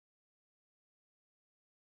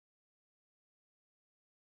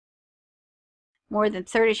More than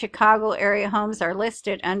 30 Chicago area homes are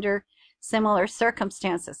listed under similar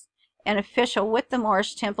circumstances. An official with the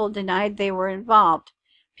Moorish temple denied they were involved.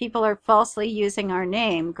 People are falsely using our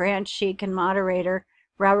name, Grand Sheik and moderator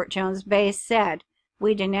Robert Jones Bay said.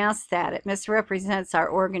 We denounce that. It misrepresents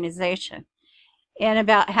our organization. In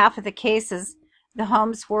about half of the cases, the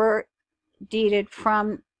homes were deeded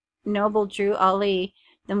from Noble Drew Ali,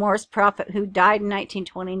 the Moorish prophet who died in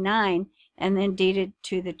 1929, and then deeded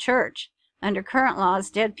to the church. Under current laws,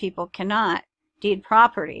 dead people cannot deed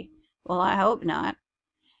property. Well, I hope not.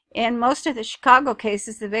 In most of the Chicago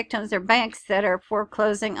cases, the victims are banks that are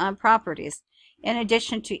foreclosing on properties. In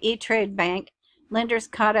addition to E-Trade Bank, lenders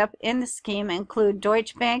caught up in the scheme include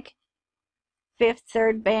Deutsche Bank, Fifth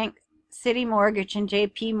Third Bank, City Mortgage, and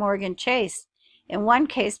J.P. Morgan Chase. In one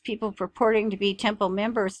case, people purporting to be temple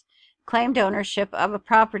members claimed ownership of a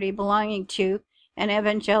property belonging to an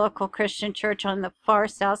evangelical Christian church on the far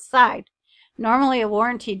south side. Normally, a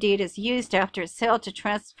warranty deed is used after a sale to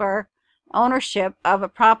transfer ownership of a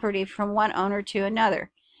property from one owner to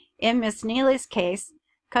another. In Miss Neely's case,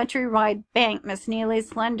 Countrywide Bank, Miss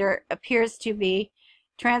Neely's lender, appears to be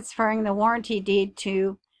transferring the warranty deed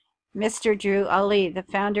to Mr. Drew Ali, the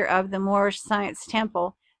founder of the Moorish Science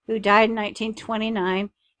Temple, who died in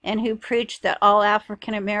 1929 and who preached that all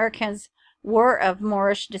African Americans were of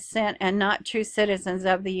Moorish descent and not true citizens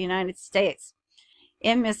of the United States.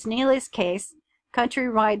 In Miss Neely's case,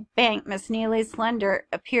 Countrywide Bank, Miss Neely's lender,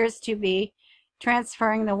 appears to be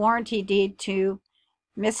transferring the warranty deed to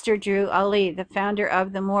Mr. Drew Ali, the founder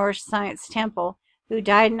of the Moorish Science Temple, who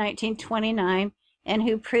died in 1929 and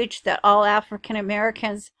who preached that all African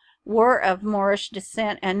Americans were of Moorish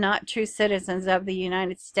descent and not true citizens of the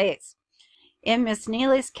United States. In Miss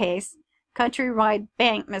Neely's case, Countrywide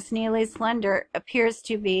Bank, Miss Neely's lender, appears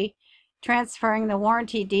to be transferring the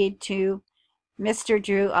warranty deed to Mr.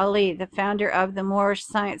 Drew Ali, the founder of the Moorish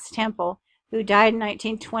Science Temple, who died in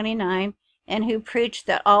 1929 and who preached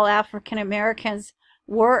that all African Americans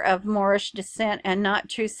were of Moorish descent and not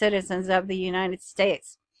true citizens of the United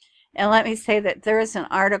States. And let me say that there is an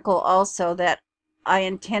article also that I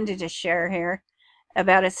intended to share here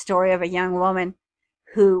about a story of a young woman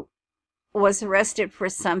who was arrested for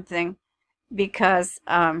something because,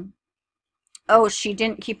 she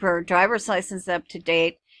didn't keep her driver's license up to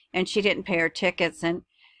date and she didn't pay her tickets, and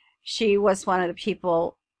she was one of the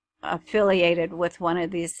people affiliated with one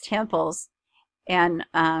of these temples, and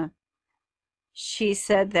she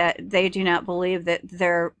said that they do not believe that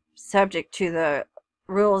they're subject to the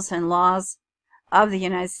rules and laws of the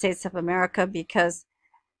United States of America because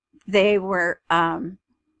they were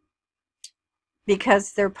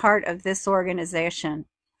because they're part of this organization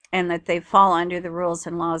and that they fall under the rules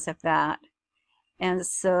and laws of that. And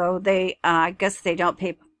so they, I guess they don't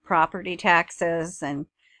pay property taxes and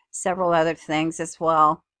several other things as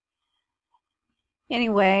well.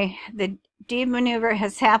 Anyway, the deed maneuver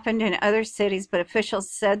has happened in other cities, but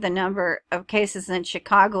officials said the number of cases in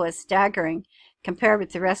Chicago is staggering compared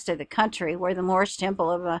with the rest of the country, where the Moorish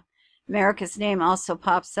Temple of America's name also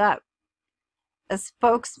pops up. A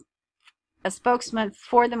spokesman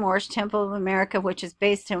for the Moorish Temple of America, which is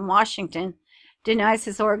based in Washington, denies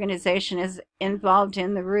his organization is involved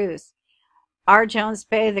in the ruse. R. Jones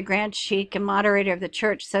Bay, the Grand Sheik and moderator of the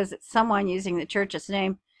church, says that someone using the church's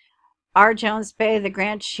name R. Jones Bay, the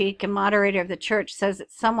Grand Sheik and moderator of the church, says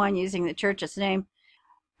that someone using the church's name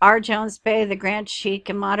R. Jones Bay, the Grand Sheik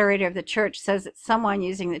and moderator of the church, says that someone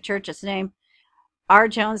using the church's name R.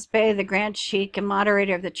 Jones Bay, the Grand Sheik and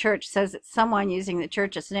moderator of the church, says that someone using the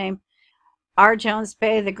church's name R. Jones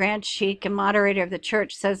Bay, the Grand Sheik and moderator of the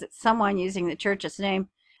church, says that someone using the church's name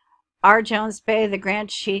R. Jones Bay, the Grand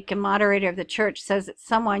Sheik and moderator of the church, says that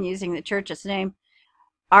someone using the church's name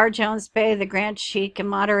R. Jones Bay, the Grand Sheik and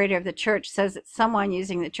moderator of the church, says that someone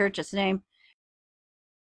using the church's name